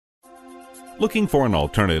Looking for an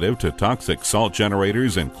alternative to toxic salt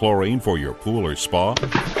generators and chlorine for your pool or spa?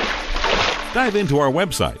 Dive into our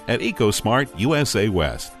website at Ecosmarte USA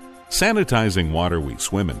West. Sanitizing water we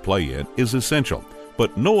swim and play in is essential,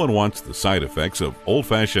 but no one wants the side effects of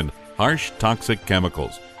old-fashioned, harsh, toxic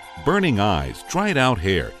chemicals. Burning eyes, dried out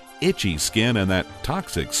hair, itchy skin, and that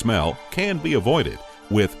toxic smell can be avoided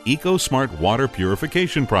with Ecosmarte water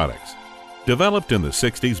purification products. Developed in the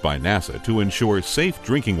 60s by NASA to ensure safe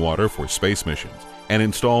drinking water for space missions and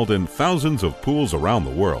installed in thousands of pools around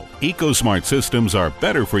the world, Ecosmarte systems are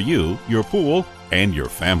better for you, your pool, and your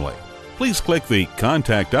family. Please click the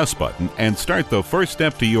Contact Us button and start the first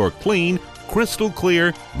step to your clean, crystal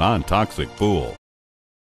clear, non-toxic pool.